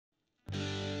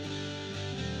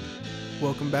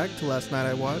Welcome back to Last Night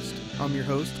I Watched. I'm your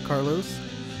host, Carlos.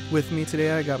 With me today,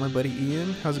 I got my buddy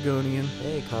Ian. How's it going, Ian?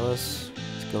 Hey, Carlos.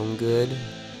 It's going good.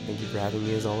 Thank you for having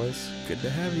me, as always. Good to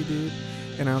have you, dude.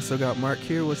 And I also got Mark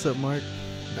here. What's up, Mark?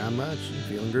 Not much.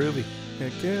 Feeling groovy.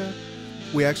 Heck yeah.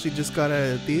 We actually just got out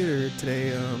of the theater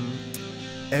today.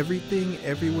 Everything,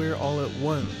 Everywhere, All at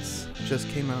Once just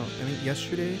came out, I think,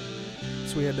 yesterday.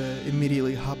 So we had to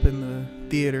immediately hop in the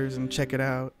theaters and check it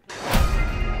out.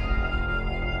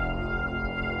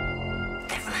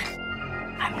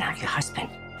 I'm not your husband.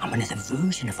 I'm another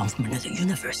version of him from another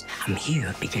universe. I'm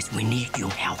here because we need your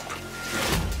help.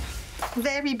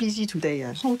 Very busy today.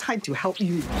 No time to help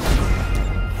you.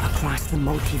 Across the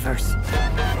multiverse,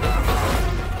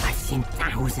 I've seen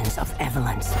thousands of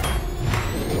Evelyns.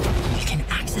 You can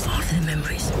access all their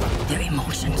memories, their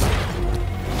emotions,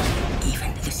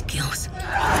 even their skills.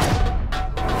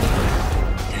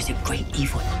 There's a great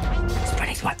evil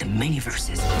spreading throughout the many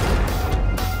verses.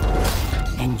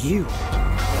 And you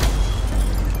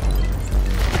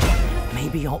may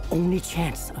be your only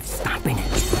chance of stopping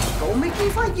it. Don't make me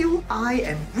fight you. I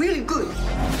am really good.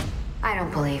 I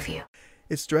don't believe you.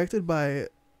 It's directed by,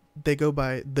 they go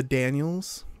by the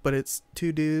Daniels, but it's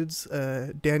two dudes,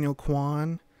 Daniel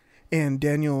Kwan and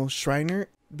Daniel Scheinert.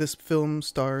 This film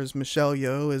stars Michelle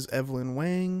Yeoh as Evelyn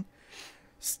Wang,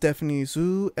 Stephanie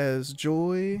Zhu as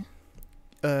Joy,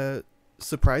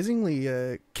 surprisingly,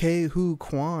 Ke Huy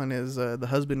Quan as the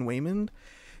husband Waymond.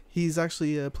 He's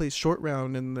actually plays Short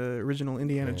Round in the original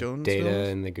Indiana Jones Data films.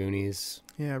 and the Goonies.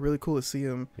 Yeah, really cool to see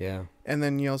him. Yeah. And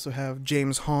then you also have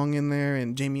James Hong in there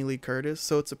and Jamie Lee Curtis.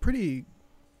 So it's a pretty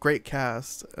great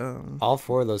cast. All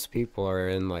four of those people are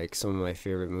in like some of my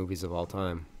favorite movies of all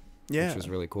time. Yeah. Which was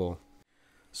really cool.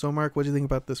 So, Mark, what do you think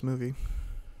about this movie?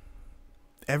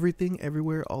 Everything,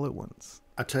 Everywhere, All at Once.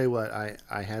 I'll tell you what,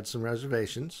 I had some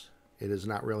reservations. It is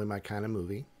not really my kind of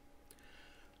movie.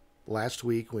 Last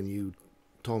week, when you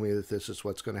told me that this is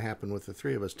what's going to happen with the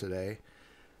three of us today,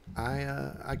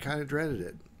 I kind of dreaded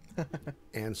it.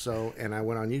 And I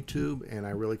went on YouTube, and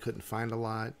I really couldn't find a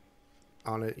lot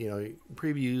on it. You know,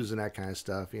 previews and that kind of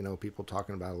stuff, you know, people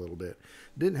talking about it a little bit.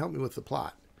 Didn't help me with the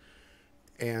plot.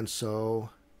 And so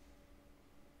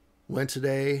went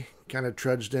today, kind of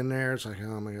trudged in there. It's like,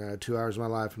 oh my God, 2 hours of my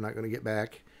life I'm not going to get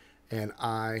back. And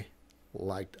I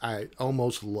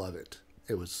almost love it.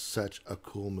 It was such a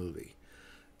cool movie.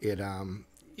 It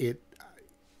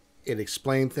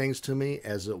explained things to me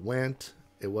as it went.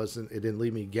 It didn't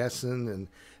leave me guessing and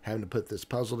having to put this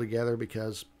puzzle together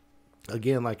because,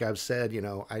 again, like I've said, you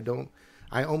know,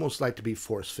 I almost like to be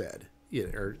force fed,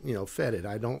 or, you know, fed it.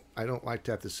 I don't like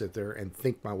to have to sit there and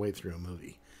think my way through a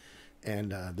movie.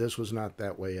 And this was not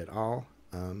that way at all.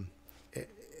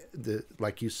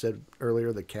 Like you said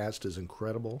earlier, the cast is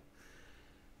incredible.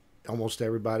 Almost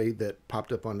everybody that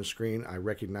popped up on the screen I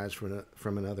recognized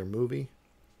from another movie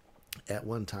at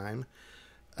one time.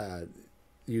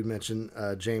 You mentioned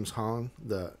James Hong,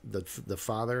 the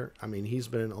father. I mean, he's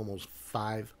been in almost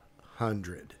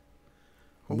 500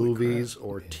 movies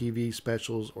or TV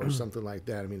specials or something like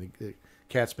that. I mean, the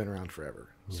cat's been around forever.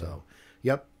 Yeah. So,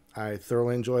 yep. I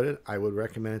thoroughly enjoyed it. I would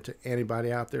recommend it to anybody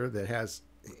out there that has,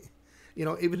 you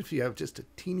know, even if you have just a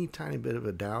teeny tiny bit of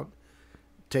a doubt,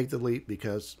 take the leap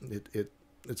because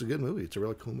it's a good movie. It's a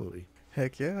really cool movie.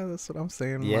 Heck yeah, that's what I'm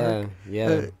saying, Yeah, Mark.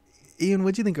 yeah. Ian,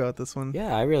 what'd you think about this one?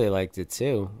 Yeah, I really liked it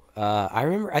too.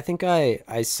 I think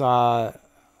I saw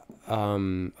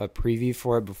a preview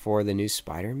for it before the new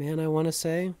Spider-Man, I want to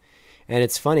say. And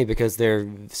it's funny because they're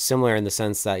similar in the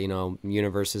sense that, you know,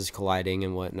 universes colliding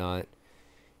and whatnot.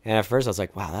 And at first I was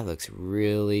like, wow, that looks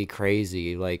really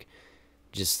crazy. Like,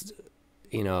 just,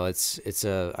 you know, I'm going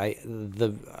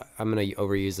to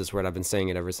overuse this word. I've been saying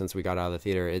it ever since we got out of the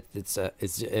theater. It's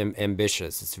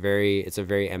ambitious. It's a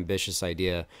very ambitious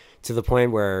idea to the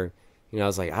point where, you know, I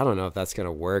was like, I don't know if that's going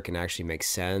to work and actually make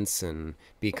sense and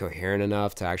be coherent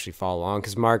enough to actually follow along.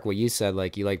 Because Mark, what you said,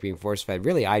 like, you like being force fed.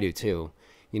 Really, I do too.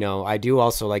 You know, I do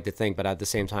also like to think, but at the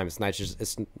same time, it's nice.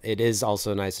 It is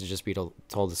also nice to just be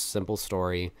told a simple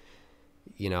story.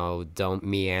 You know, don't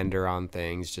meander on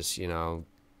things. Just, you know,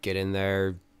 get in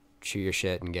there, chew your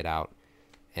shit, and get out.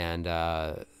 And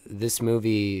this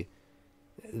movie,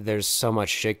 there's so much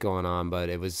shit going on, but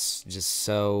it was just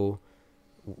so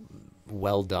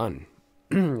well done.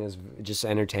 It was just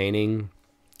entertaining.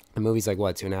 The movie's like,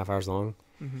 what, 2.5 hours long?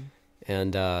 Mm-hmm.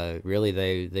 And really,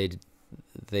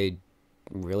 they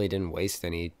really didn't waste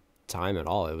any time at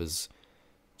all. It was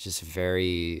just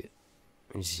very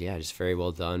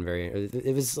well done.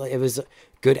 It was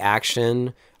good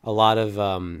action. A lot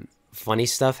of funny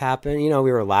stuff happened. You know,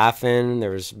 we were laughing.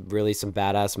 There was really some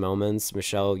badass moments.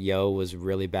 Michelle Yeoh was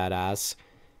really badass.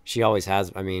 She always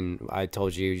has. I mean, I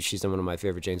told you she's in one of my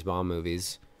favorite James Bond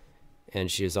movies, and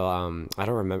she's I don't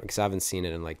remember because I haven't seen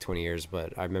it in like 20 years,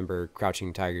 but I remember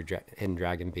Crouching Tiger, Hidden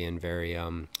Dragon being very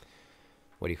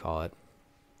what do you call it?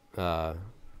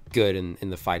 Good in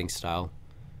the fighting style,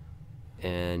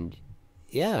 and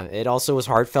yeah, it also was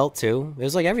heartfelt too. It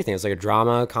was like everything. It was like a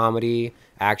drama, comedy,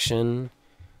 action.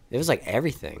 It was like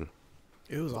everything.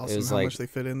 It was awesome was how like- much they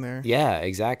fit in there. Yeah,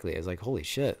 exactly. It was like, holy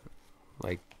shit,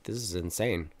 like this is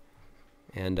insane,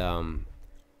 and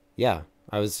yeah,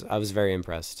 I was very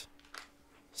impressed.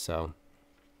 So,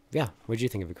 yeah, what did you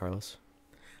think of it, Carlos?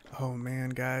 Oh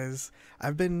man, guys, I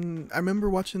remember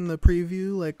watching the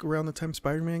preview like around the time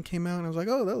Spider-Man came out, and I was like,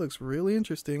 oh, that looks really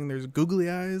interesting. There's googly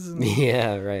eyes and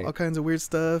Yeah, right. all kinds of weird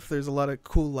stuff. There's a lot of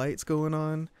cool lights going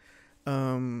on.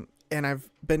 And I've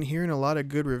been hearing a lot of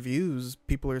good reviews.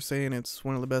 People are saying it's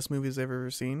one of the best movies I've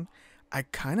ever seen. I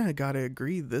kind of got to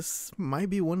agree. This might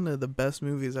be one of the best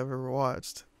movies I've ever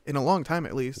watched in a long time,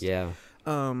 at least. Yeah,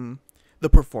 The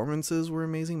performances were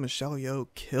amazing. Michelle Yeoh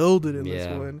killed it in this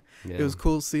Yeah. one. yeah. It was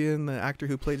cool seeing the actor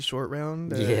who played Short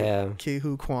Round, Yeah. Ke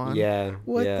Huy Quan. Yeah,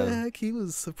 What yeah. the heck? He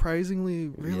was surprisingly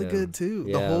really Yeah. good too.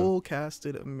 The Yeah. whole cast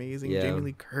did amazing. Yeah. Jamie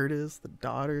Lee Curtis, the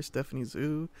daughter, Stephanie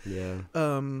Zhu. Yeah,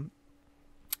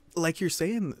 Like you're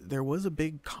saying, there was a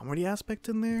big comedy aspect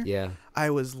in there. yeah, I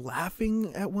was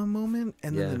laughing at one moment,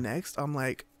 and then Yeah. the next, I'm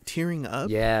like tearing up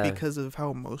Yeah. because of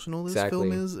how emotional this Exactly.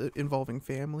 film is, involving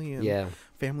family and yeah,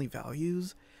 family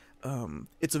values.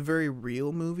 It's a very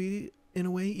real movie in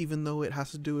a way, even though it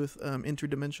has to do with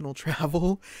interdimensional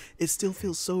travel. It still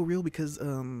feels so real because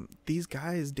these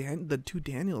guys, the two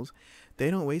Daniels,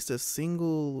 they don't waste a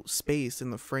single space in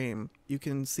the frame. You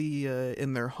can see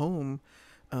in their home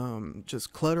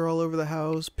just clutter all over the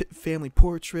house, family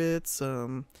portraits.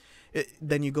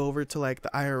 Then you go over to like the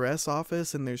IRS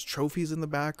office, and there's trophies in the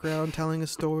background telling a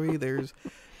story. There's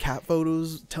cat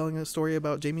photos telling a story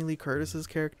about Jamie Lee Curtis's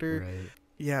character. right.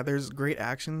 Yeah, there's great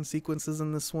action sequences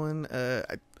in this one.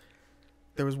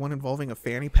 There was one involving a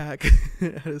fanny pack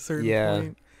at a certain Yeah.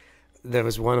 point. There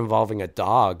was one involving a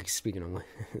dog. Speaking of,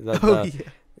 Oh, yeah.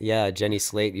 yeah, Jenny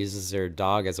Slate uses her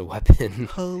dog as a weapon.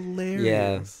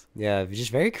 Hilarious. Yeah,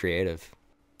 just very creative.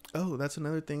 Oh, that's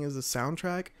another thing is the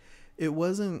soundtrack. It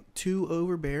wasn't too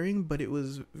overbearing, but it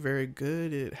was very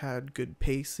good. It had good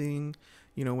pacing.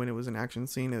 You know, when it was an action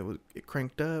scene, it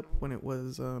cranked up. When it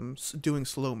was doing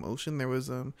slow motion, there was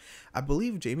I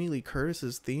believe Jamie Lee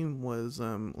Curtis's theme was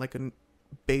like a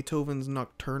Beethoven's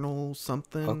Nocturnal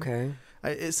something. Okay.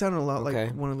 It sounded a lot Okay.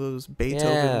 like one of those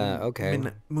Beethoven okay.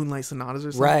 Moonlight Sonatas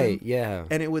or something. Right. Yeah.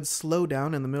 And it would slow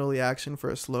down in the middle of the action for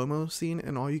a slow-mo scene,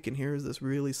 and all you can hear is this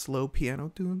really slow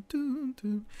piano. Dun, dun,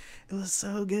 dun. It was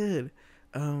so good.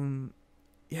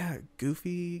 Yeah,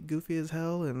 goofy as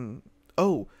hell. And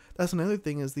oh, that's another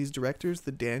thing is these directors,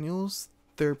 the Daniels,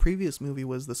 their previous movie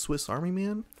was The Swiss Army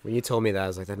Man. When you told me that, I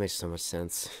was like, that makes so much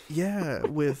sense. Yeah,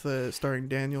 with starring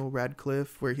Daniel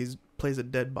Radcliffe, where he plays a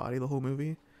dead body the whole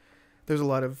movie. There's a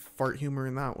lot of fart humor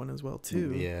in that one as well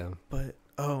too. Yeah. But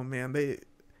oh man,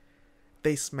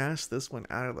 they smashed this one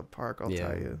out of the park. I'll Yeah.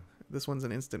 tell you, this one's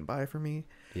an instant buy for me.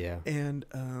 Yeah. And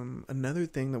another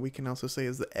thing that we can also say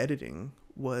is the editing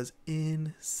was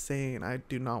insane. I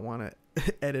do not want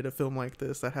to edit a film like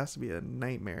this. That has to be a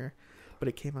nightmare. But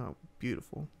it came out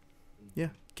beautiful. Yeah,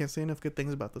 can't say enough good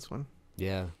things about this one.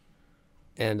 Yeah.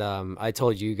 And I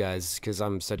told you guys, because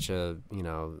I'm such a,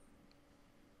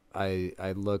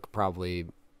 I look probably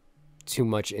too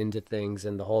much into things,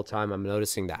 and the whole time I'm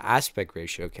noticing the aspect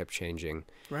ratio kept changing.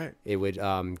 Right. It would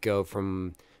go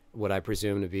from what I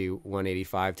presume to be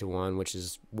 185 to 1, which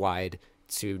is wide,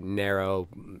 to narrow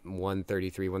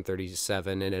 133,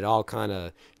 137, and it all kind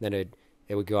of, then it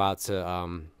would go out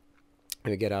to, it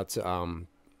would get out to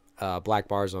black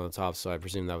bars on the top, so I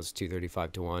presume that was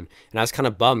 235 to 1. And I was kind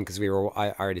of bummed because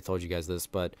I already told you guys this,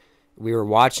 but we were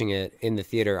watching it in the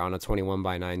theater on a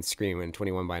 21:9 screen, when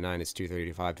 21:9 is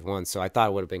 235 to 1. So I thought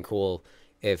it would have been cool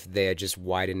if they had just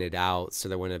widened it out so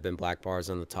there wouldn't have been black bars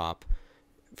on the top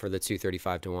for the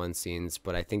 235 to 1 scenes.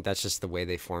 But I think that's just the way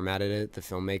they formatted it. The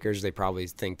filmmakers, they probably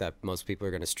think that most people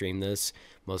are going to stream this.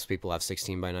 Most people have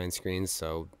 16:9 screens,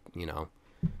 so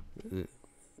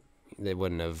they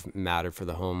wouldn't have mattered for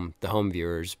the home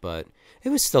viewers. But it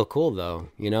was still cool though.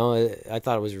 I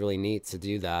thought it was really neat to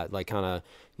do that, like kind of,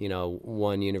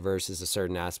 one universe is a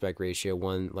certain aspect ratio.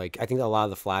 One, like, I think a lot of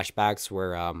the flashbacks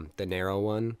were the narrow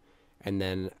one, and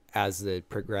then as it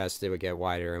progressed they would get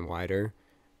wider and wider,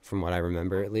 from what I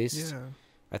remember at least. Yeah.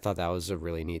 I thought that was a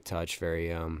really neat touch. Very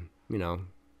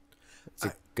it's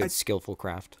a good skillful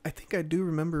craft. I think I do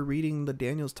remember reading the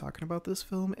Daniels talking about this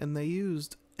film, and they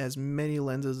used as many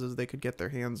lenses as they could get their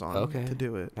hands on to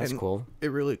do it. That's cool.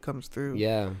 It really comes through.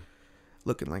 Yeah.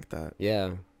 Looking like that.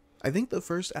 Yeah. I think the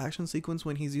first action sequence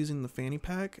when he's using the fanny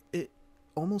pack, it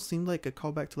almost seemed like a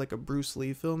callback to like a Bruce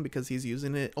Lee film because he's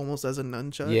using it almost as a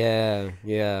nunchuck. Yeah.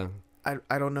 Yeah.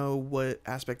 I don't know what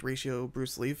aspect ratio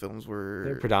Bruce Lee films were.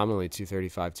 They're predominantly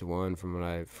 235-1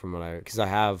 from what I because I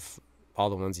have all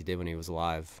the ones he did when he was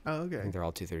alive. Oh, I okay. think they're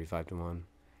all 235-1.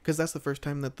 Because that's the first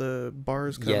time that the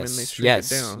bars come and they shrink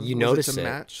yes, it down. you Was notice it to it.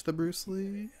 match the Bruce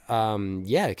Lee.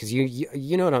 Yeah, because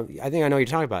you know what I think I know what you're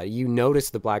talking about. You notice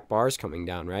the black bars coming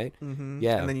down, right? Mm-hmm.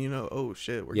 Yeah, and then oh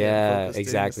shit, we're yeah, getting focused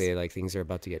exactly. in. Like things are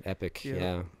about to get epic.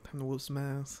 Yeah. Time to whoop some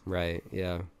ass. Right.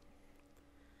 Yeah.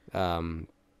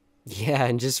 Yeah,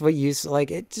 and just what you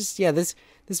like, it just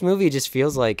this movie just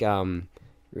feels like you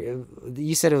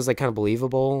said it was like kind of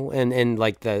believable and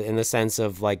like in the sense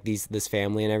of like this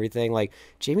family and everything. Like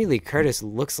Jamie Lee Curtis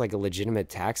looks like a legitimate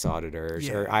tax auditor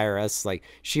or IRS. Like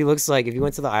she looks like if you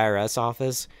went to the IRS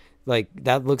office, like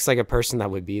that looks like a person that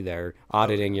would be there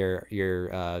auditing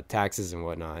your taxes and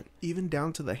whatnot. Even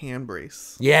down to the hand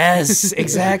brace. Yes,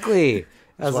 exactly.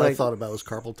 That's what I thought about was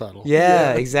carpal tunnel.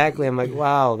 Yeah, exactly. I'm like,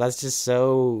 wow, that's just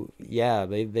so. Yeah,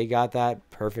 they got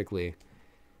that perfectly,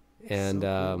 and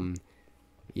So cool.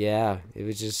 yeah,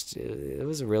 it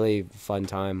was a really fun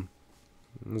time.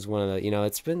 It was one of the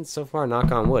it's been so far,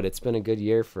 knock on wood, it's been a good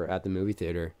year at the movie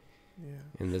theater. Yeah.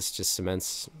 And this just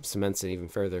cements it even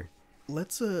further.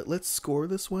 Let's score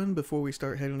this one before we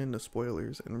start heading into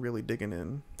spoilers and really digging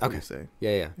in. What do you say?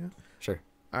 Yeah. Yeah. Sure.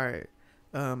 All right.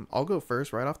 I'll go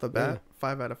first right off the bat.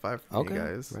 5 out of 5 for me,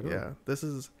 guys. Right on. Yeah. This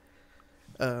is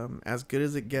as good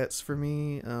as it gets for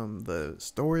me. The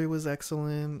story was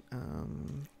excellent.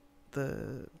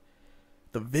 The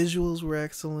visuals were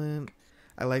excellent.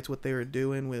 I liked what they were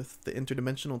doing with the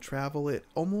interdimensional travel. It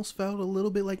almost felt a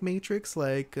little bit like Matrix,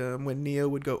 like when Neo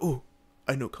would go, "Oh,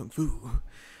 I know kung fu,"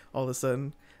 all of a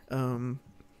sudden.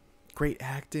 Great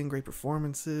acting, great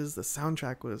performances. The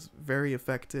soundtrack was very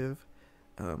effective.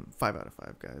 5 out of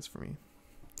 5, guys, for me.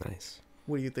 Nice.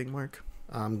 What do you think, Mark?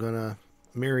 I'm gonna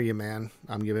mirror you, man.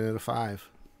 I'm giving it a 5.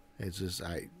 It's just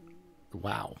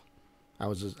wow. I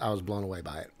was blown away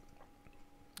by it.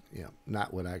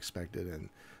 Not what I expected, and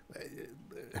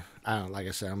I don't know, like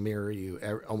I said, I'll mirror you.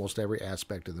 Almost every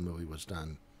aspect of the movie was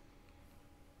done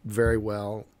very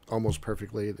well, almost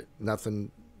perfectly. Nothing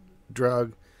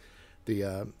drug.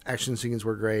 The action scenes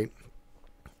were great.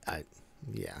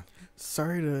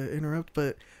 Sorry to interrupt,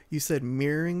 but you said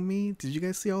mirroring me. Did you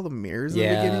guys see all the mirrors in the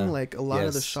beginning? Like a lot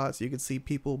of the shots, you could see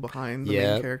people behind the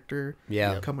main character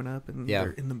coming up, and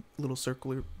they're in the little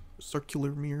circular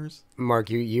mirrors.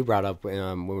 Mark, you brought up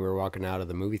when we were walking out of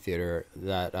the movie theater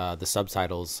that the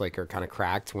subtitles like are kind of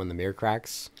cracked when the mirror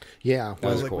cracks. Yeah, that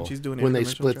was like cool. when she's doing when they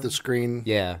split the screen.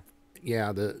 Yeah,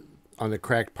 on the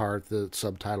cracked part, the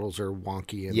subtitles are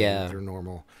wonky and they're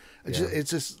normal. It's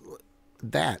just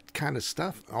that kind of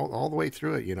stuff all the way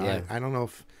through it. I don't know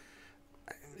if.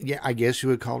 Yeah, I guess you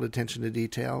would call it attention to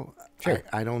detail. Sure.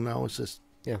 I don't know. It's just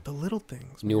the little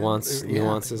things,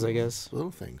 nuances, I guess.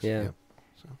 Little things. Yeah.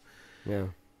 So, yeah.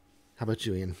 How about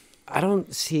you, Ian? I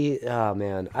don't see. Oh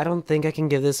man, I don't think I can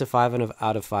give this a 5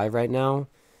 out of 5 right now.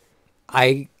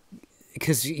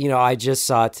 Because I just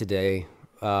saw it today.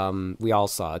 We all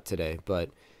saw it today,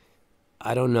 but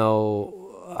I don't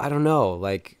know.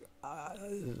 Like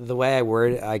the way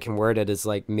I can word it is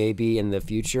like maybe in the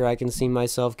future I can see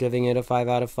myself giving it a 5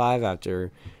 out of 5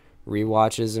 after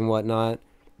rewatches and whatnot.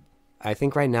 I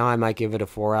think right now I might give it a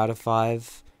 4 out of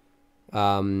 5.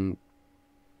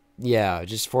 Yeah,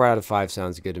 just 4 out of 5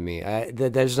 sounds good to me.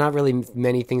 There's not really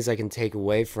many things I can take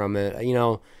away from it.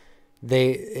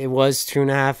 It was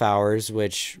 2.5 hours,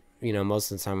 which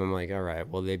most of the time I'm like, all right,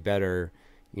 well they better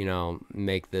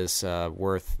make this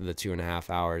worth the 2.5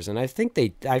 hours. And I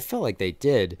felt like they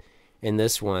did in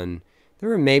this one. There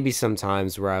were maybe some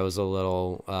times where I was a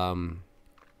little,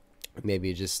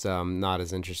 maybe just not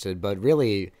as interested, but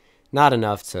really not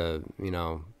enough to,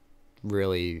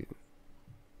 really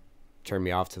turn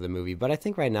me off to the movie. But I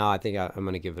think right now, I'm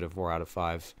going to give it a 4 out of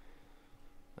 5.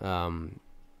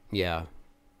 Yeah.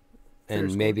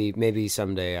 And maybe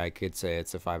someday I could say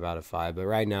it's a 5 out of 5, but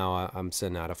right now I'm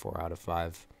sitting at a 4 out of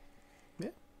 5. Yeah,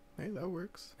 hey, that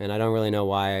works. And I don't really know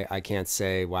why I can't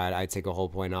say why I take a whole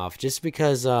point off, just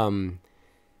because I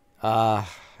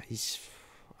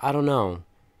don't know.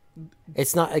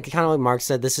 It's not kind of like Mark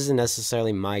said. This isn't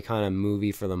necessarily my kind of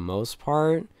movie for the most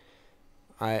part.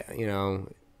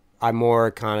 I'm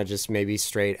more kind of just maybe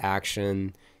straight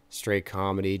action, straight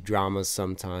comedy, dramas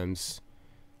sometimes.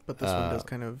 But this one does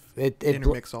kind of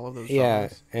intermix all of those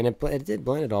genres. Yeah, and it did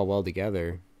blend it all well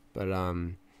together. But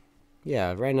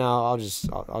yeah, right now I'll just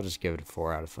give it a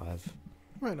 4 out of 5.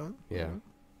 Right on. Yeah.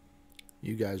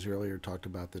 You guys earlier talked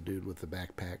about the dude with the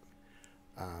backpack.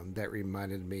 That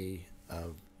reminded me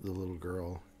of the little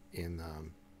girl in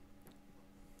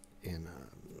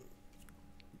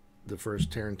the first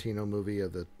Tarantino movie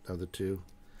of the two.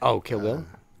 Oh, Kill Bill.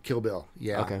 Kill Bill.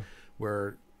 Yeah. Okay.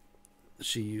 Where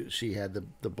she had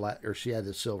the black, or she had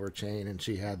the silver chain and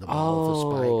she had the ball with the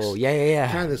spikes. Oh,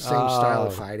 yeah. Kind of the same style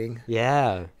of fighting.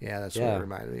 Yeah. Yeah, that's what it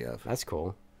reminded me of. That's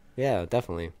cool. Yeah,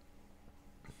 definitely.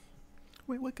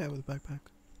 Wait, what guy with a backpack?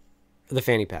 The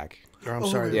fanny pack. Or I'm Oh,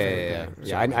 sorry. right. the Yeah, fanny yeah, yeah. pack. Yeah,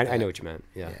 Sorry about I that. know what you meant.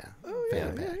 Yeah. Yeah. Oh, yeah,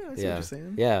 Fanny yeah, pack. I see what Yeah. you're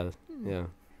saying. Yeah. Yeah.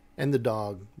 And the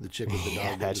dog, the chick with the dog.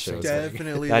 Yeah, did that the shit same was thing.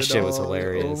 Definitely That the shit was dog.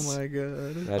 hilarious. Oh my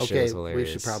god. That shit Okay, was hilarious.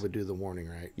 we should probably do the warning,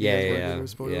 right? Yeah, guys wanna yeah, do the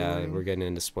spoiler yeah. warning? We're getting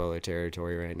into spoiler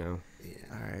territory right now. Yeah.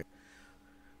 All right.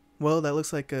 Well, that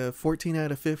looks like a 14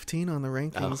 out of 15 on the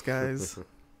rankings, guys.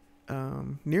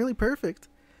 Nearly perfect.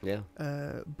 Yeah.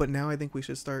 But now I think we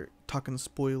should start talking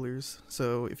spoilers.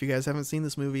 So if you guys haven't seen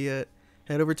this movie yet,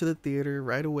 head over to the theater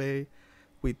right away.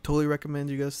 We totally recommend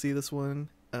you guys see this one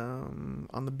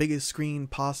on the biggest screen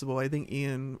possible. I think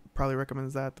Ian probably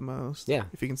recommends that the most. Yeah,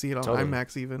 if you can see it on totally.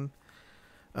 IMAX even,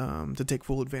 to take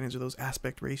full advantage of those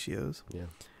aspect ratios. Yeah.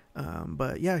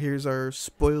 But yeah, here's our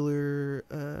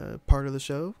spoiler part of the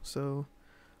show. So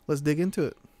let's dig into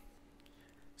it.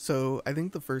 So I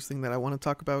think the first thing that I want to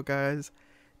talk about, guys,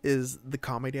 is the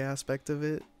comedy aspect of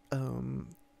it.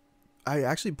 I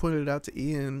actually pointed it out to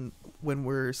Ian when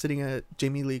we're sitting at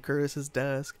Jamie Lee Curtis's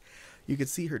desk. You could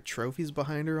see her trophies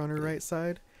behind her on her right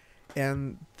side,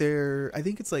 and I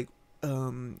think it's like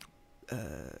IRS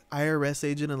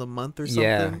agent of the month or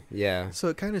something. Yeah. So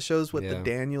it kind of shows what the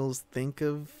Daniels think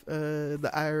of the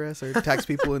IRS or tax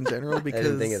people in general, I because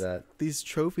didn't think of that. these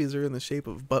trophies are in the shape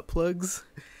of butt plugs.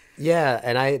 Yeah,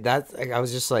 and I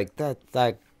was just like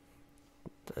that's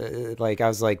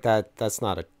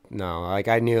not a no. Like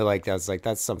I knew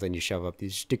that's something you shove up. You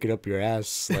stick it up your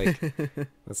ass. Like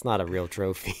that's not a real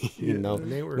trophy. And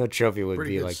they were no trophy would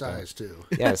pretty be good like size that. too.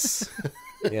 Yes.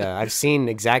 Yeah, I've seen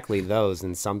exactly those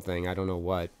in something. I don't know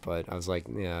what, but I was like,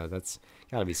 yeah, that's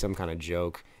got to be some kind of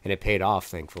joke, and it paid off,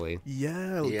 thankfully.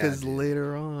 Yeah, because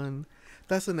later on,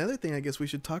 that's another thing I guess we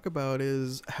should talk about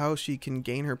is how she can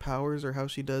gain her powers or how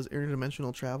she does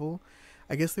interdimensional travel.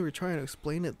 I guess they were trying to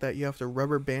explain it that you have to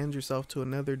rubber band yourself to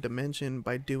another dimension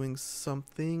by doing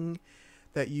something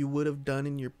that you would have done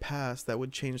in your past that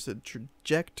would change the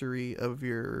trajectory of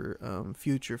your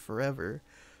future forever.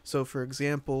 So, for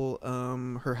example,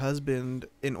 her husband,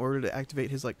 in order to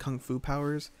activate his like kung fu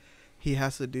powers, he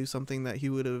has to do something that he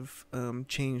would have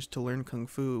changed to learn kung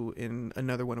fu in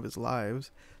another one of his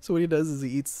lives. So what he does is he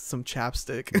eats some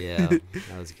chapstick. Yeah,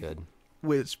 that was good.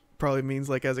 Which probably means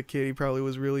like as a kid he probably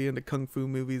was really into kung fu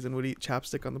movies and would eat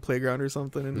chapstick on the playground or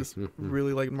something and just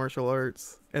really liked martial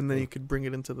arts. And then you could bring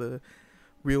it into the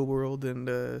real world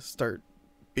and start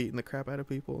beating the crap out of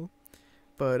people.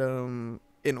 But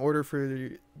in order for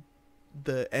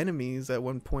the enemies at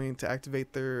one point to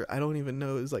activate their, I don't even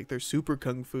know, it's like their super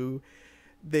kung fu,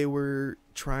 they were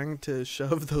trying to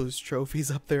shove those trophies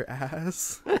up their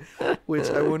ass, which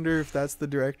I wonder if that's the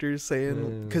directors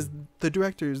saying, because the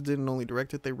directors didn't only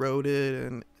direct it, they wrote it,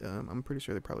 and I'm pretty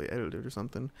sure they probably edited it or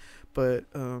something, but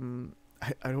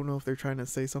I don't know if they're trying to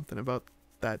say something about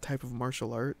that type of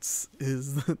martial arts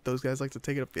is those guys like to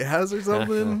take it up the ass or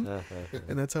something,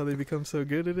 and that's how they become so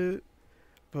good at it.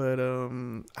 But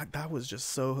that was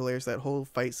just so hilarious. That whole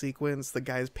fight sequence, the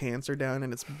guy's pants are down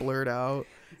and it's blurred out.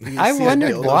 I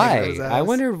wondered why. I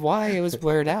wondered why it was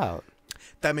blurred out.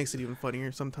 That makes it even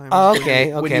funnier sometimes. Oh,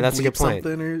 okay, when you that's a good point.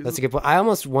 That's a good point. I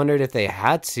almost wondered if they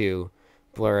had to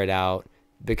blur it out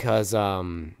because I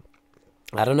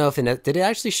don't know if did it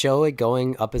actually show it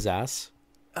going up his ass?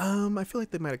 I feel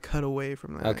like they might have cut away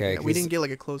from that. Okay, yeah, we didn't get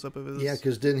like a close up of his. Yeah,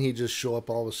 because didn't he just show up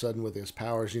all of a sudden with his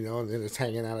powers, and then it's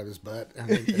hanging out of his butt? I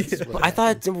mean, I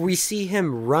thought we see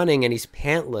him running and he's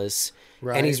pantless,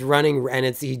 right. And he's running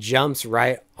and he jumps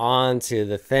right onto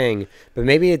the thing, but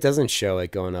maybe it doesn't show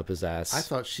it going up his ass. I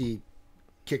thought she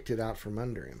kicked it out from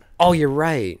under him. Oh, you're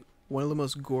right. One of the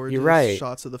most gorgeous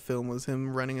shots of the film was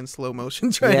him running in slow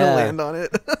motion trying to land on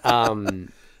it.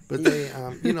 But they,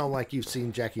 like you've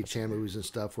seen Jackie Chan movies and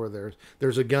stuff where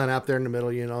there's a gun out there in the middle,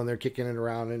 and they're kicking it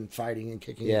around and fighting and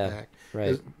kicking it back.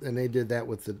 Right. And they did that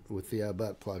with the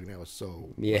butt plug, and that was so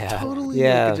totally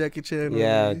like a Jackie Chan movie.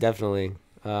 Yeah, definitely.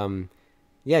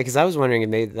 Because I was wondering if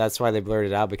maybe that's why they blurred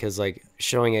it out, because like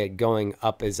showing it going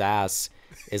up his ass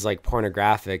is like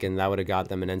pornographic, and that would have got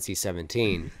them an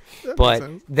NC-17. That makes But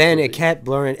sense. then it kept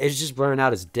blurring. It's just blurring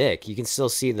out his dick. You can still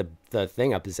see the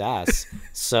thing up his ass.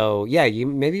 So yeah,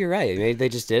 maybe you're right. Maybe they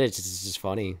just did it. It's just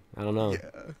funny. I don't know. Yeah.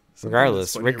 Sometimes it's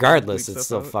Regardless, funnier when they regardless, bleep it's stuff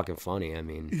still out. fucking funny. I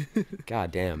mean,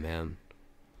 god damn, man.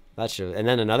 That should. And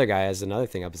then another guy has another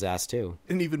thing up his ass too.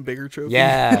 An even bigger trophy.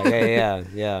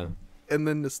 Yeah. And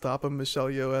then to stop him, Michelle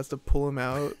Yeoh has to pull him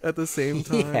out at the same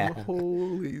time. Yeah.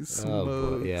 Holy smokes.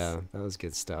 Oh boy, yeah, that was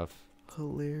good stuff.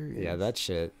 Hilarious. Yeah, that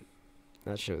shit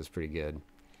was pretty good.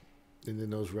 And then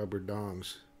those rubber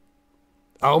dongs.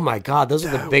 Oh my god, those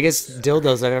are the biggest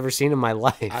dildos I've ever seen in my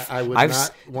life. I would I've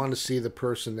not want to see the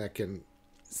person that can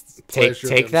take pleasure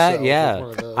that. themselves with Yeah, one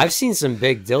of those. I've seen some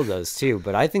big dildos too,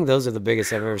 but I think those are the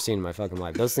biggest I've ever seen in my fucking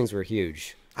life. Those things were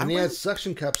huge. And he had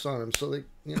suction cups on him, so they,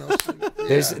 you know.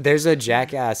 There's a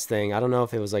Jackass thing. I don't know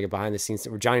if it was like a behind the scenes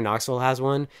where Johnny Knoxville has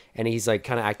one, and he's like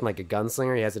kind of acting like a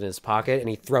gunslinger. He has it in his pocket, and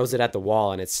he throws it at the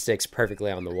wall, and it sticks perfectly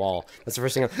on the wall. That's the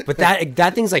first thing. But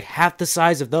that thing's like half the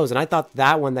size of those, and I thought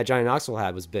that one that Johnny Knoxville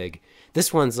had was big.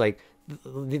 This one's like,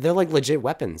 they're like legit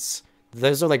weapons.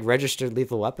 Those are like registered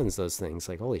lethal weapons. Those things,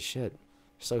 like holy shit,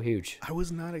 so huge. I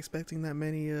was not expecting that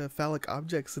many phallic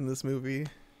objects in this movie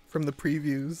from the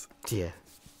previews. Yeah.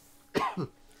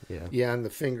 Yeah. Yeah, and the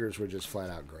fingers were just flat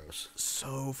out gross.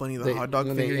 So funny, the They- hot dog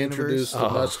when finger they introduced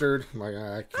universe. the mustard, my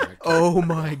God, I can't. Oh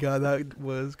my god, that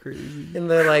was crazy. And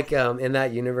they're like, in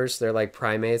that universe, they're like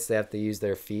primates. They have to use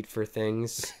their feet for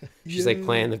things. She's like Yeah.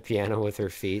 playing the piano with her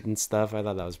feet and stuff. I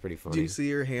thought that was pretty funny. Do you see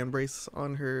her hand brace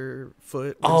on her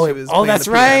foot? when Oh, she was oh, playing that's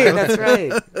the right. piano? That's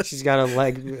right. She's got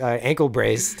a ankle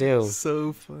brace too.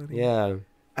 So funny. Yeah,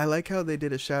 I like how they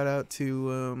did a shout out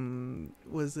to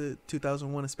was it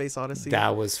 2001: A Space Odyssey?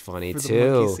 that was funny for the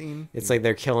monkey too. scene. It's like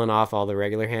they're killing off all the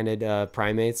regular-handed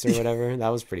primates or whatever. That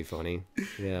was pretty funny.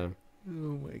 Yeah, Oh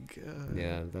my god.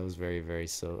 yeah, that was very, very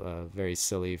very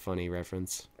silly, funny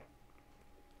reference.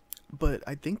 But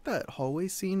I think that hallway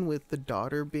scene with the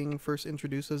daughter being first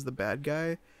introduced as the bad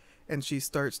guy, and she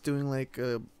starts doing like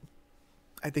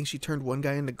I think she turned one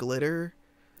guy into glitter.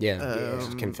 Yeah,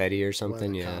 confetti or One of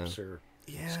something. the Yeah, cops are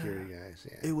Yeah. security guys.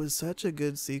 Yeah. It was such a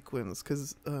good sequence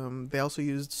because they also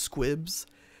used squibs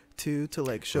too to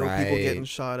like show people Right. getting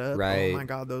shot up. Right. Oh my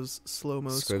god, those slow mo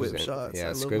Squibs squib are- shots. yeah, I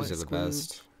love squibs my are the squibs.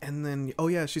 best. And then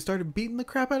she started beating the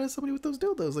crap out of somebody with those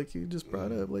dildos, like you just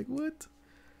brought up. Like what?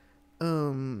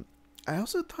 I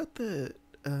also thought that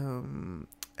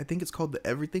I think it's called the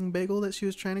everything bagel that she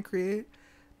was trying to create.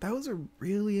 That was a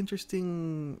really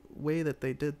interesting way that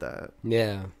they did that.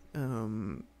 Yeah,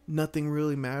 Nothing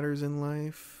really matters in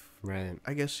life. right.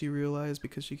 I guess she realized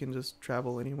because she can just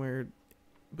travel anywhere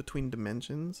between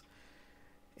dimensions,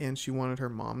 and she wanted her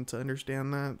mom to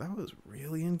understand that. That was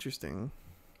really interesting.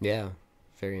 Yeah,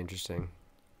 very interesting.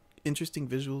 Interesting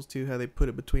visuals too, how they put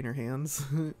it between her hands.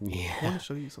 I want Yeah. to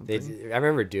show you something. I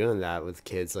remember doing that with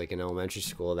kids, like in elementary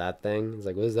school. That thing, it's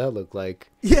like, what does that look like?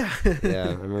 Yeah. Yeah,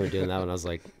 I remember doing that when I was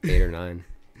like 8 or 9.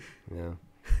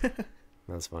 Yeah,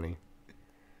 that's funny.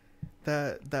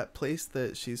 That place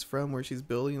that she's from, where she's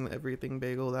building the everything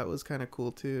bagel, that was kind of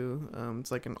cool too. It's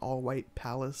like an all white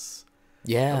palace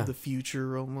Yeah, of the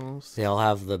future almost. they all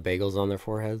have the bagels on their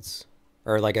foreheads,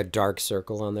 or like a dark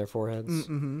circle on their foreheads,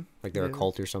 Mm-hmm. like they're a Yeah.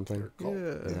 cult or something. Cult.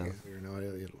 Yeah. You know,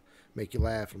 it'll make you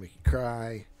laugh, it'll make you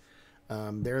cry.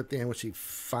 There at the end when she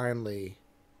finally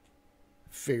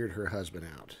figured her husband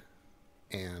out,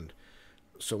 and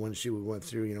so when she went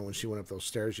through, you know, when she went up those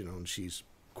stairs, you know, and she's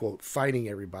quote fighting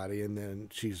everybody, and then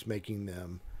she's making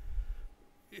them,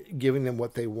 giving them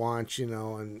what they want, you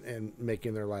know, and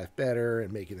making their life better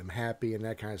and making them happy and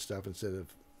that kind of stuff instead of,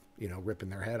 you know, ripping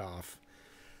their head off.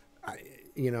 I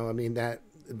mean,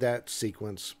 that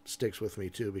sequence sticks with me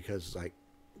too, because like,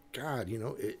 God, you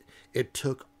know, it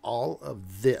took all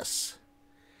of this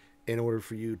in order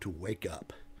for you to wake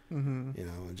up, Mm-hmm. you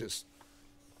know, and just,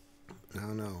 I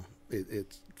don't know.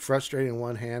 It's frustrating on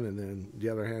one hand, and then the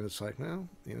other hand, it's like, well,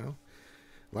 you know,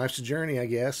 life's a journey, I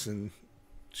guess, and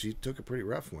she took a pretty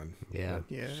rough one. Yeah.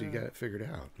 but Yeah. she got it figured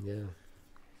out. Yeah.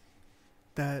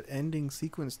 That ending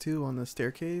sequence too on the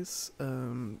staircase,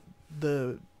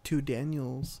 the two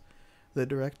Daniels, the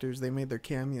directors, they made their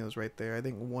cameos right there. I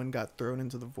think one got thrown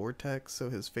into the vortex, so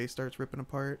his face starts ripping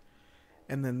apart,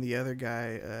 and then the other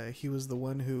guy, he was the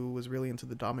one who was really into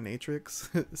the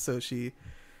dominatrix. So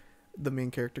the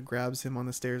main character grabs him on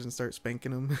the stairs and starts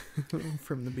spanking him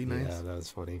from the Be Nice. Yeah, that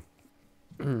was funny.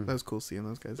 That was cool seeing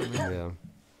those guys in there. Yeah.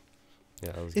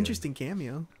 Yeah, that was Interesting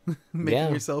cameo. Making Yeah.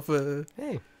 yourself a Good.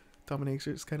 Hey,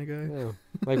 dominatrix kind of guy. yeah.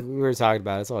 Like we were talking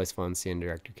about, it's always fun seeing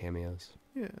director cameos.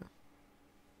 Yeah.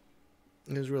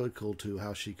 It was really cool too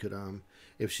how she could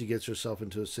if she gets herself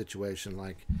into a situation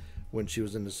like when she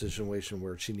was in a situation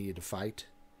where she needed to fight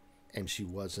and she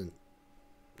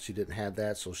didn't have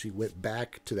that, so she went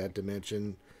back to that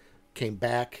dimension, came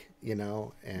back,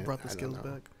 and Brought the skills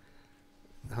back.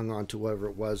 Hung on to whatever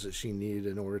it was that she needed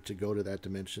in order to go to that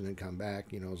dimension and come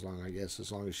back, as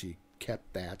long as she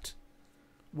kept that.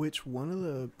 Which one of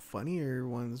the funnier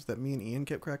ones that me and Ian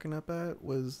kept cracking up at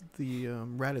was the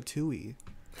Ratatouille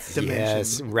dimension.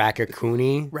 Yes,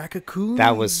 Raccoonie. Raccoon.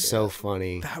 That was so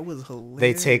funny. That was hilarious.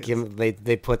 They take him.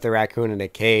 They put the raccoon in a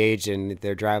cage, and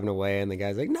they're driving away, and the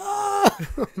guy's like, "No,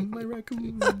 my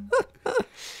raccoon."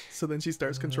 So then she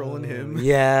starts controlling him.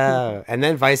 Yeah, and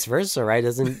then vice versa, right?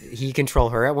 Doesn't he control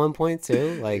her at one point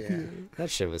too? Like that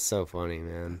shit was so funny,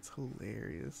 man. That's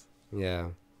hilarious.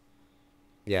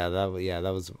 Yeah,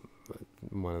 that was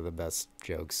one of the best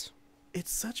jokes. It's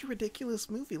such a ridiculous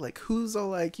movie. Like, who's all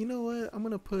like, you know what? I'm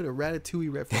gonna put a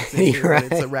Ratatouille reference in here. Right.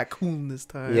 It's a raccoon this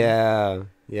time. Yeah.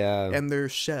 And they're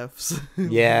chefs.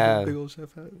 Yeah. Big old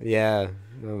chef hat. Yeah.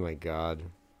 Oh my god.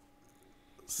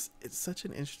 It's such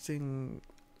an interesting.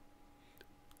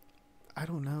 I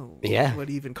don't know. Yeah. What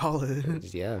do you even call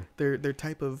it? Yeah. Their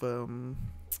type of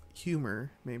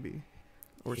humor, maybe,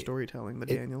 or storytelling. The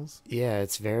Daniels. Yeah,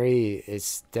 it's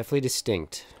definitely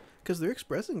distinct. Because they're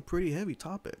expressing pretty heavy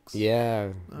topics.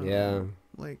 Yeah. Yeah.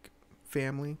 Like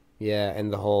family. Yeah,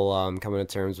 and the whole coming to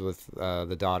terms with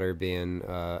the daughter being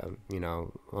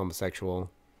homosexual.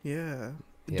 Yeah.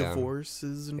 Yeah. Divorce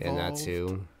is involved. And that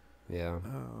too. Yeah.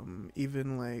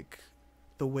 Even like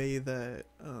the way that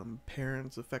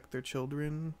parents affect their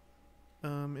children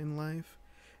in life,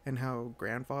 and how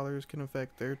grandfathers can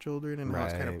affect their children, and how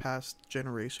it's kind of passed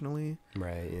generationally.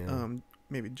 Right. Yeah.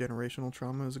 Maybe generational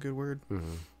trauma is a good word.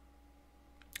 Mm-hmm.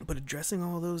 But addressing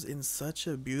all those in such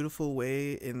a beautiful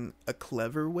way, in a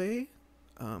clever way,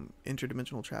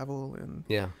 interdimensional travel and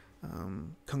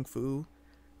kung fu,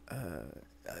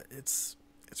 it's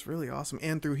really awesome,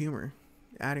 and through humor,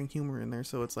 adding humor in there,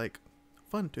 so it's like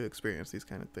fun to experience these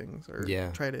kind of things, or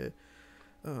try to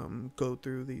go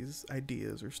through these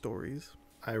ideas or stories.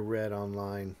 I read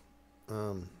online,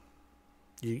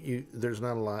 there's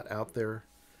not a lot out there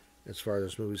as far as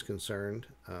this movie's concerned.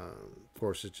 Of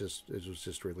course, it was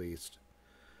just released.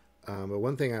 But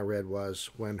one thing I read was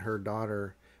when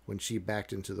she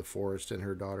backed into the forest and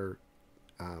her daughter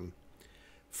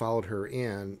followed her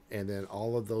in, and then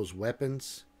all of those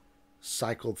weapons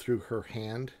cycled through her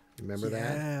hand. Remember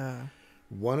that? Yeah.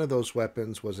 One of those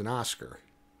weapons was an Oscar.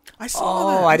 I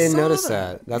saw that. I didn't notice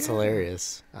that. That's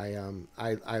hilarious.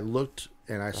 I looked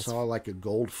and I saw like a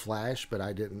gold flash, but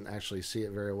I didn't actually see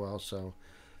it very well, so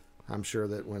I'm sure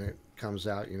that when it comes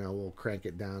out, we'll crank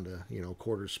it down to,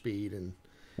 quarter speed and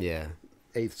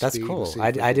eighth That's speed. cool.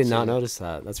 I did not notice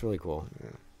that. That's really cool. Yeah.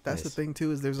 That's Nice. the thing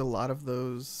too, is there's a lot of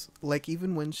those, like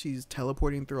even when she's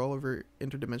teleporting through all of her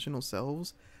interdimensional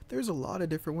selves, there's a lot of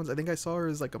different ones. I think I saw her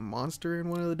as like a monster in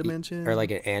one of the dimensions, Or like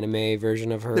an anime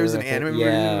version of her. There's an I think. anime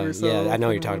version of herself. Yeah, I know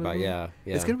what you're in talking one of about. them.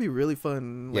 Yeah. It's gonna be really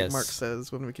fun, like Yes. Mark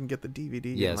says, when we can get the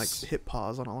DVD and like hit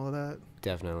pause on all of that.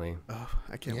 Definitely. Oh,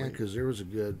 I can't Yeah, wait. because there was a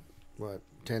good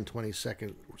 10-20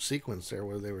 second sequence there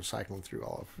where they were cycling through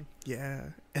all of. Yeah,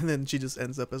 and then she just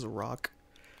ends up as a rock.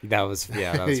 That was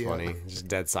Yeah. funny. Just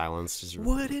dead silence. Just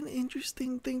What an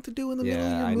interesting thing to do in the middle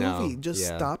Yeah, of I your know. movie. Just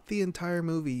Yeah. stop the entire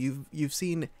movie. You've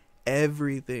seen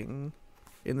everything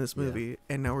in this movie,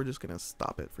 and now we're just gonna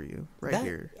stop it for you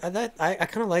here. I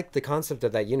kind of like the concept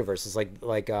of that universe. It's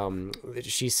like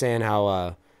she's saying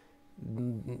how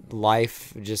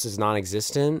life just is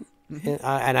non-existent. And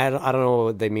I don't know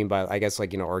what they mean by, I guess,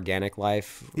 like, organic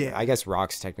life. Yeah. I guess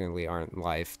rocks technically aren't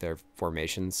life. They're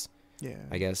formations. Yeah.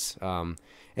 I guess.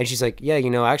 And she's like, yeah,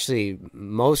 actually,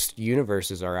 most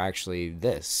universes are actually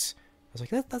this. I was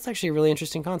like, that's actually a really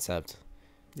interesting concept.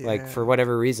 Yeah. Like, for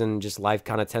whatever reason, just life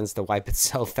kind of tends to wipe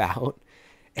itself out.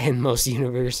 And most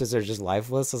universes are just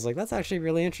lifeless. I was like, that's actually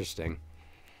really interesting.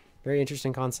 Very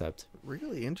interesting concept.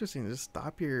 Really interesting. Just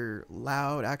stop your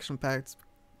loud, action-packed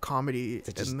comedy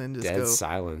and then just dead go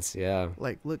silence. Yeah.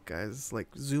 like, look, guys, like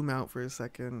zoom out for a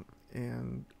second,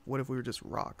 and what if we were just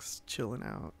rocks chilling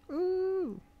out?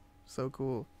 Ooh, so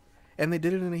cool. And they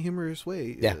did it in a humorous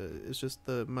way. Yeah. It's just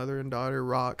the mother and daughter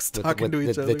rocks talking to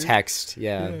each other. The text,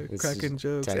 yeah. It's cracking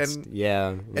just jokes. text.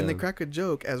 And And they crack a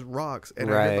joke as rocks, and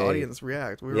Right. the audience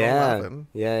react. We were all Yeah. laughing.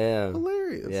 Yeah.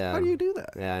 Hilarious. Yeah. How do you do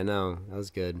that? Yeah, I know. That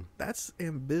was good. That's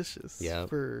ambitious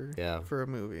for a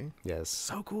movie. Yes.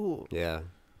 So cool. Yeah.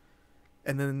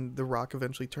 And then the Rock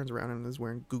eventually turns around and is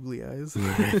wearing googly eyes.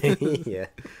 Yeah.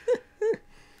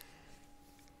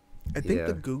 I think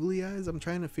the googly eyes, I'm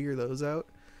trying to figure those out.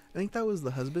 I think that was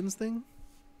the husband's thing.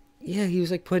 Yeah, he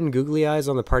was like putting googly eyes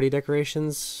on the party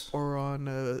decorations. Or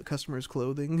on customers'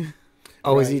 clothing.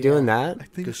 Oh, is he Right, doing I that?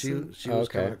 think Because so. she was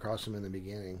Okay. coming across him in the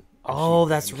beginning. and Oh, she-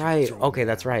 that's and she right. threw him Okay,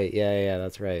 that's down. right. Yeah,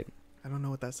 that's right. I don't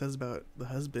know what that says about the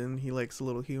husband. He likes a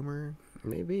little humor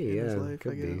Maybe, in his yeah, life,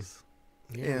 could I be. guess.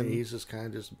 Yeah, And- he's just kind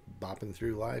of just bopping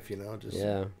through life, just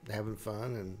Yeah, having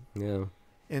fun. And yeah.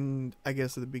 And I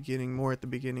guess at the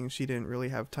beginning, she didn't really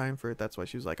have time for it. That's why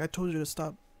she was like, I told you to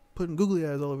stop putting googly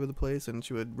eyes all over the place. And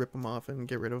she would rip them off and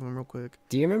get rid of them real quick.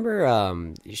 Do you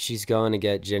remember? She's going to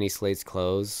get Jenny Slate's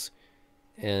clothes,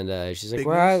 and she's like, Big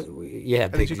 "Where are?" Nose? Yeah, I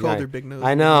think she called her Big Nose.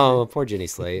 I know, poor Jenny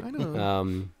Slate. I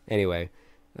know. Anyway,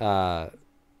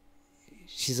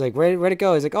 she's like, "Where'd it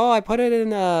go?" He's like, "Oh, I put it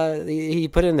in." He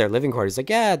put it in their living quarters. He's like,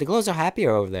 "Yeah, the clothes are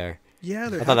happier over there." Yeah,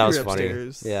 they're I thought that was happier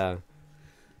upstairs. funny. Yeah,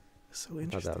 So I thought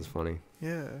interesting. that was funny.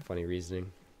 Yeah. Funny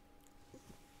reasoning.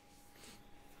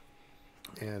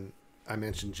 and I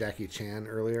mentioned Jackie Chan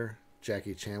earlier.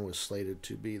 Jackie Chan was slated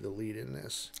to be the lead in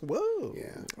this. Whoa.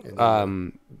 Yeah.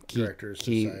 And the Ke- directors Ke-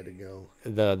 decided to go.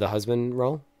 the husband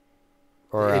role,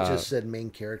 or It just said main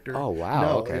character. oh, wow,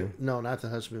 No, okay. no, not the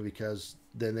husband, because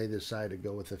then they decided to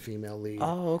go with a female lead.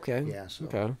 oh, okay, Yeah, so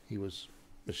okay, he was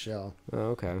Michelle. oh,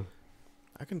 okay.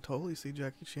 I can totally see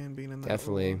Jackie Chan being in that.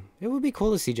 Definitely. role. It would be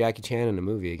cool to see Jackie Chan in a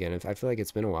movie again. I feel like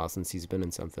it's been a while since he's been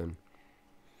in something.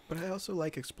 But I also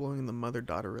like exploring the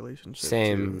mother-daughter relationship.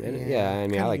 Same. too. And yeah, I mean,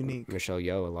 Kinda I like unique. Michelle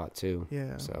Yeoh a lot too.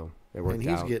 Yeah. So it worked And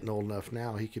he's out. getting old enough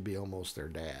now, he could be almost their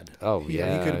dad. Oh, Yeah, he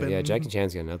yeah. could've Yeah, been- Jackie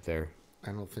Chan's getting up there.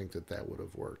 I don't think that would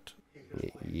have worked.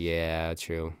 Yeah,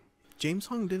 true. James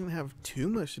Hong didn't have too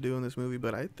much to do in this movie,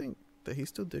 but I think that he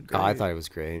still did great. Oh, I thought it was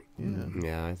great. Yeah.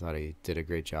 Yeah, I thought he did a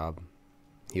great job.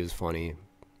 He was funny. And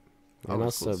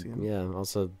Always cool also, to see him. yeah,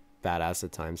 also badass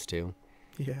at times too,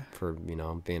 Yeah. for, being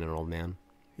an old man.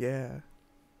 Yeah.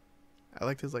 I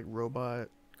liked his like robot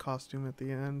costume at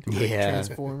the end. He, like, Yeah.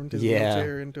 transformed his Yeah.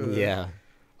 wheelchair into a Yeah.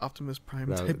 Optimus Prime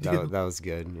That, type deal. that was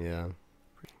good, yeah.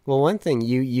 Well, one thing,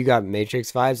 you got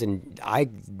Matrix vibes, and I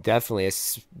definitely,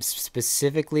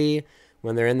 specifically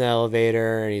when they're in the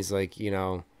elevator and he's like,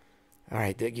 all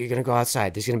right, you're going to go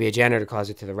outside. There's going to be a janitor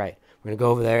closet to the right. We're going to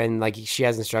go over there, and like she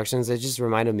has instructions. It just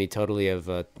reminded me totally of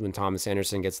when Thomas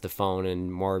Anderson gets the phone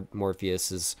and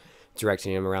Morpheus is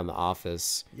directing him around the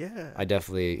office. Yeah. I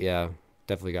definitely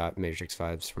got Matrix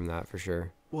vibes from that for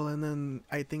sure. Well, and then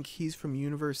I think he's from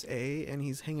Universe A, and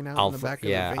he's hanging out in the back of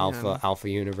the van, Alpha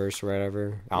Universe or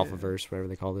whatever, Alphaverse, whatever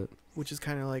they called it. which is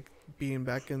kind of like being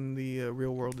back in the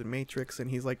real world in Matrix, and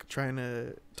he's like trying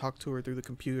to talk to her through the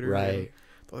computer. and Right.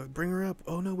 they're like, bring her up.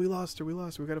 Oh no, we lost her. We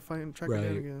got to track her down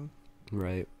Right. again.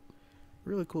 Right.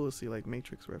 Really cool to see like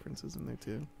Matrix references in there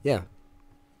too. Yeah.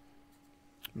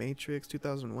 Matrix,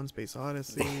 2001: Space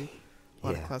Odyssey, a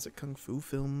lot Yeah. of classic kung fu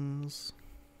films.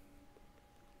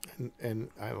 And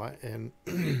I like, and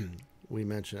we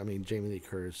mentioned, I mean, Jamie Lee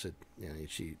Curtis said,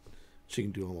 she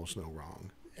can do almost no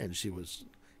wrong, and she was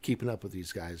keeping up with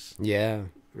these guys. Yeah.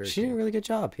 Very She did a cool. really good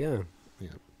job. Yeah. Yeah.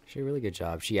 She did a really good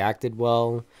job. She acted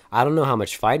well. I don't know how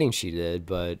much fighting she did,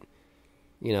 but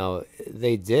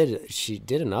she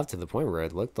did enough to the point where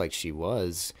it looked like she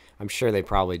was. I'm sure they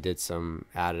probably did some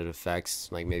added effects,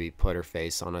 like maybe put her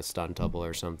face on a stunt double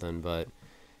or something, but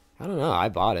I don't know. I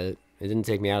bought it. It didn't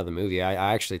take me out of the movie. I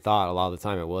actually thought a lot of the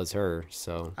time it was her.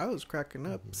 So I was cracking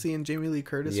up seeing Jamie Lee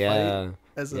Curtis yeah, fight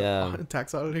as yeah. a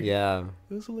tax auditor. yeah,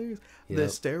 It was hilarious. The Yep.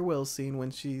 stairwell scene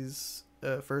when she's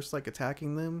first like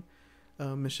attacking them,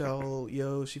 Michelle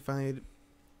Yeoh, she finally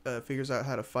figures out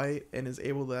how to fight and is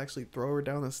able to actually throw her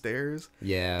down the stairs,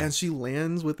 yeah. and she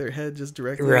lands with her head just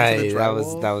directly into Right. the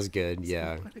drywall. That was good.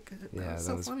 Yeah. That Yeah. was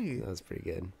so funny. That was pretty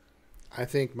good. I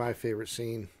think my favorite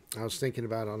scene, I was thinking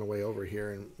about it on the way over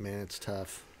here, and man, it's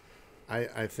tough.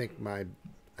 I think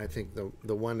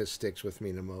the one that sticks with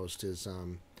me the most is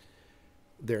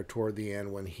there toward the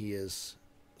end when he is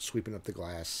sweeping up the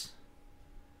glass.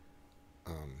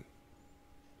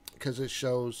 Because it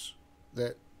shows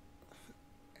that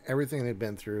everything they've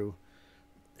been through,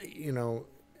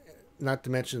 not to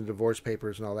mention the divorce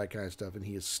papers and all that kind of stuff, and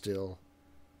he is still,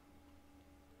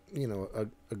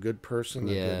 a good person,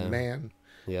 a Yeah. good man.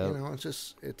 Yeah.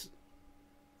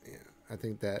 I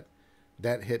think that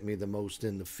hit me the most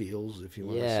in the feels, if you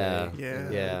want Yeah. to say. Yeah.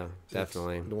 Yeah. That's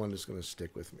Definitely. the one that's going to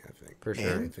stick with me, I think. For than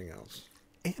sure. Anything else.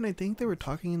 And I think they were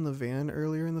talking in the van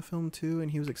earlier in the film too, and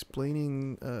he was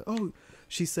explaining,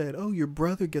 she said, "Oh, your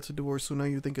brother gets a divorce, so now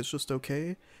you think it's just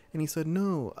okay?" And he said,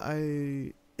 "No,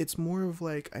 it's more of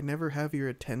like I never have your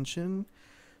attention,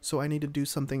 so I need to do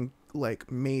something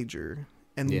like major,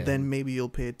 and Yeah. then maybe you'll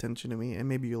pay attention to me, and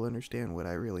maybe you'll understand what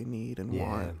I really need and Yeah.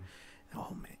 want."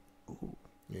 Oh man, ooh.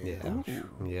 Yeah.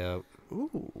 Yeah.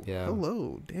 Ooh. Yeah.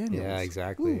 Hello, Daniel. Yeah,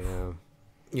 exactly. Oof. Yeah.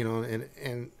 You know,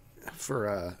 and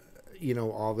for you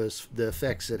know, all this, the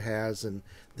effects it has and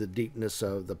the deepness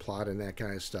of the plot and that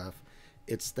kind of stuff,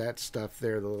 it's that stuff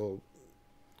there, the little,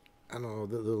 I don't know,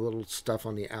 the little stuff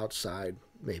on the outside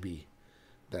maybe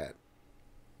that,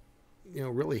 you know,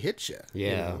 really hits you. Yeah,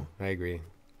 you know? I agree.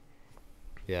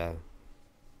 Yeah.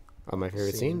 Oh, my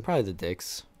favorite Scene. scene? Probably the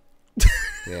dicks.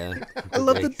 Yeah. I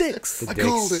love the dicks. The I dicks.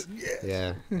 called it.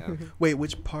 Yeah. Yeah. Wait,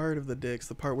 which part of the dicks?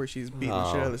 The part where she's beating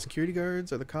the shit out Oh. of the security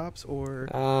guards or the cops, or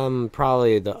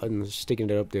Probably the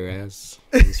sticking it up their ass.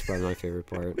 It's probably my favorite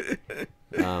part.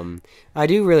 I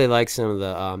do really like some of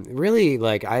the really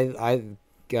like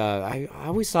I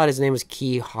always thought his name was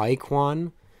Ke Huy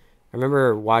Quan. I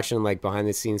remember watching like behind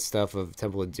the scenes stuff of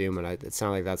Temple of Doom, and it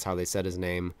sounded like that's how they said his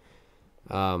name.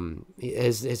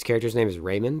 His character's name is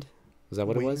Raymond. Was that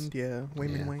what it was? Waymond? Yeah,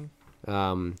 Waymond Yeah.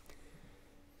 Wayne.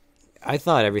 I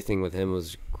thought everything with him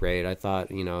was great. I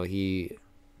thought, you know, he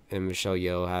and Michelle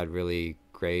Yeoh had really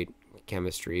great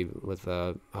chemistry with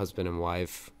husband and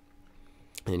wife,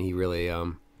 and he really,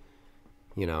 you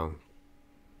know,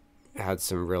 had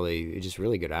some really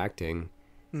good acting.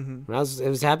 Mm-hmm. And I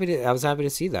was happy to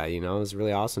see that. You know, it was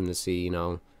really awesome to see, you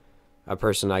know, a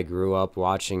person I grew up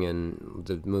watching in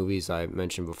the movies I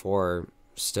mentioned before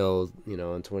still, you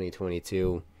know, in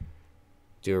 2022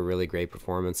 do a really great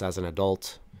performance as an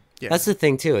adult. Yeah. That's the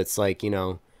thing too. It's like, you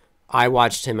know, I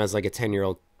watched him as like a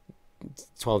 10-year-old,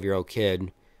 12-year-old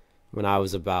kid when I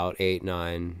was about 8,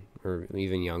 9, or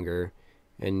even younger.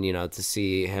 And, you know, to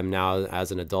see him now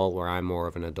as an adult where I'm more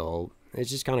of an adult, it's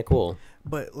just kind of cool.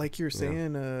 But like you're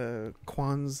saying,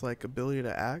 Kwan's like ability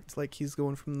to act, like he's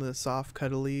going from the soft,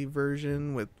 cuddly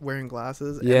version with wearing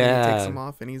glasses, and then he takes them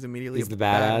off, and he's immediately He's a the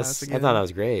badass. again. I thought that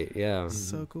was great. Yeah.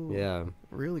 So cool. Yeah.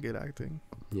 Really good acting.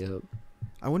 Yep.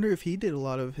 I wonder if he did a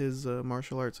lot of his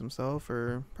martial arts himself,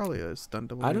 or probably a stunt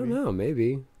double. I don't maybe. know.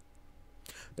 Maybe.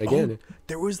 Again.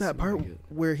 There was that part really good.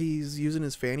 where he's using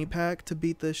his fanny pack to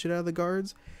beat the shit out of the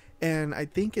guards, and I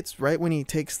think it's right when he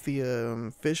takes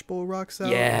the fishbowl rocks out.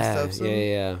 Yeah. And stuffs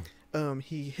Yeah. them.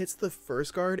 He hits the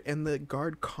first guard, and the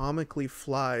guard comically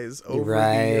flies over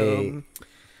Right.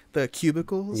 the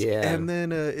cubicles. Yeah. And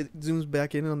then it zooms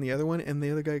back in on the other one, and the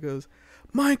other guy goes,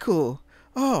 "Michael,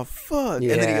 oh fuck!"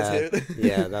 Yeah. And then he gets hit.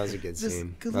 Yeah, that was a good Just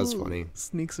scene. good That was little funny.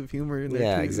 Sneaks of humor in there.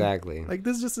 Yeah, too. exactly. Like,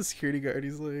 this is just a security guard.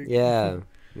 He's like, Yeah.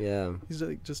 Yeah. he's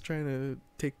like just trying to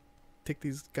take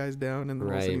these guys down, and then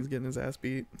all of a sudden Right. he's getting his ass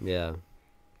beat. Yeah.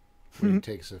 When he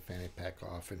takes the fanny pack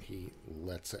off and he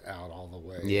lets it out all the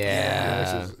way.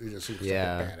 Yeah. He just looks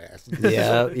Yeah. like a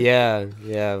badass.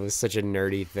 Yeah. It was such a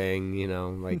nerdy thing, you know.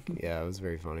 Like, yeah, it was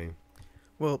very funny.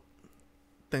 Well,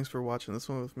 thanks for watching this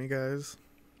one with me, guys.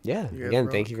 Yeah. You guys Again,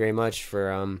 rock. thank you very much for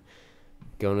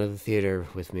going to the theater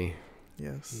with me.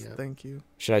 Yes, Yep. thank you.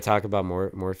 Should I talk about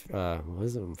what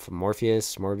was it?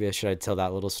 Morpheus? Should I tell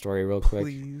that little story real quick?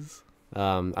 Please.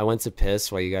 I went to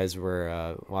piss while you guys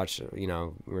were we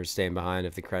were staying behind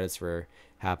if the credits were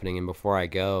happening, and before I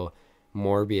go,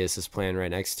 Morbius is playing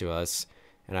right next to us,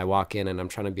 and I walk in and I'm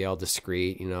trying to be all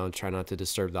discreet, you know, try not to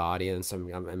disturb the audience. I'm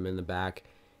in the back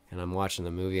and I'm watching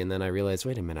the movie, and then I realized,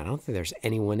 wait a minute, I don't think there's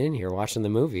anyone in here watching the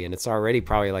movie, and it's already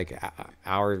probably like an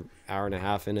hour and a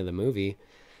half into the movie.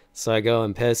 So I go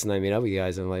and piss, and I meet up with you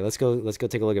guys, and I'm like, let's go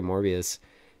take a look at Morbius.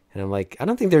 And I'm like, I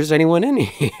don't think there's anyone in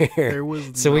here. There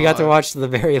was So we got to not. watch the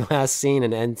very last scene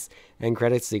and end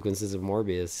credit sequences of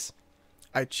Morbius.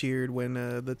 I cheered when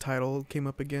the title came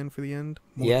up again for the end.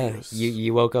 Yeah, Morbius.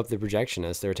 you woke up the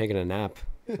projectionist. They were taking a nap.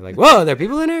 They're like, whoa, there are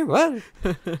people in here? What?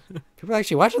 People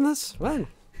actually watching this? What?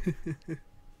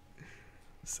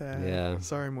 Sad. Yeah.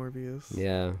 Sorry, Morbius.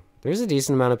 Yeah. There's a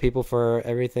decent amount of people for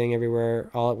everything, everywhere,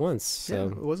 all at once. Yeah, So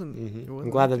it wasn't. It wasn't I'm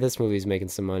glad that empty. this movie's making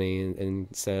some money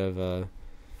instead of.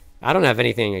 I don't have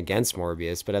anything against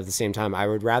Morbius, but at the same time, I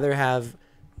would rather have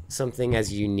something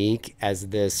as unique as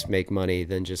this make money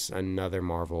than just another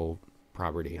Marvel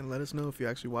property. And let us know if you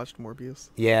actually watched Morbius.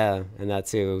 Yeah, and that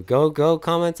too. Go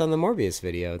comment on the Morbius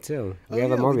video too. We Oh,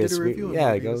 have a yeah, we did Morbius. a review on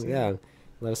yeah, Morbius, yeah.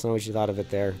 Let us know what you thought of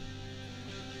it there.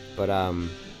 But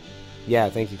yeah,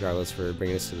 thank you, Carlos, for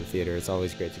bringing us to the theater. It's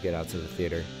always great to get out to the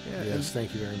theater. Yeah. Yes,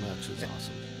 thank you very much. It's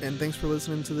awesome. And thanks for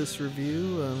listening to this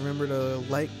review. Remember to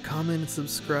like, comment, and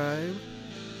subscribe.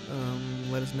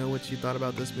 Let us know what you thought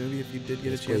about this movie. If you did get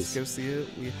Yes, a chance please. to go see it,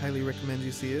 we highly recommend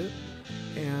you see it.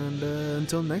 And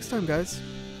until next time, guys.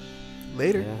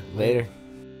 Later. Yeah, later.